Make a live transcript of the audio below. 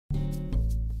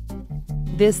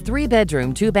This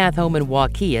 3-bedroom, 2-bath home in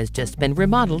Waukee has just been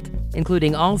remodeled,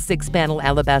 including all 6-panel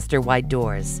alabaster white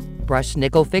doors, brushed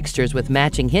nickel fixtures with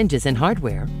matching hinges and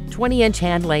hardware, 20-inch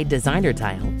hand-laid designer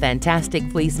tile, fantastic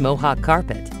fleece Mohawk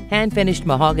carpet, hand-finished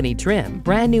mahogany trim,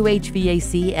 brand new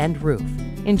HVAC and roof.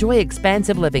 Enjoy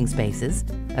expansive living spaces,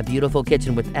 a beautiful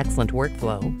kitchen with excellent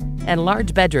workflow, and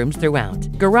large bedrooms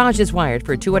throughout. Garage is wired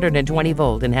for 220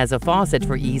 volt and has a faucet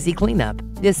for easy cleanup.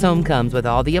 This home comes with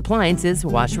all the appliances,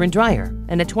 washer and dryer,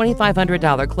 and a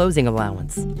 $2,500 closing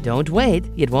allowance. Don't wait,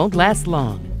 it won't last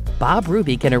long. Bob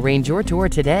Ruby can arrange your tour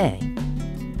today.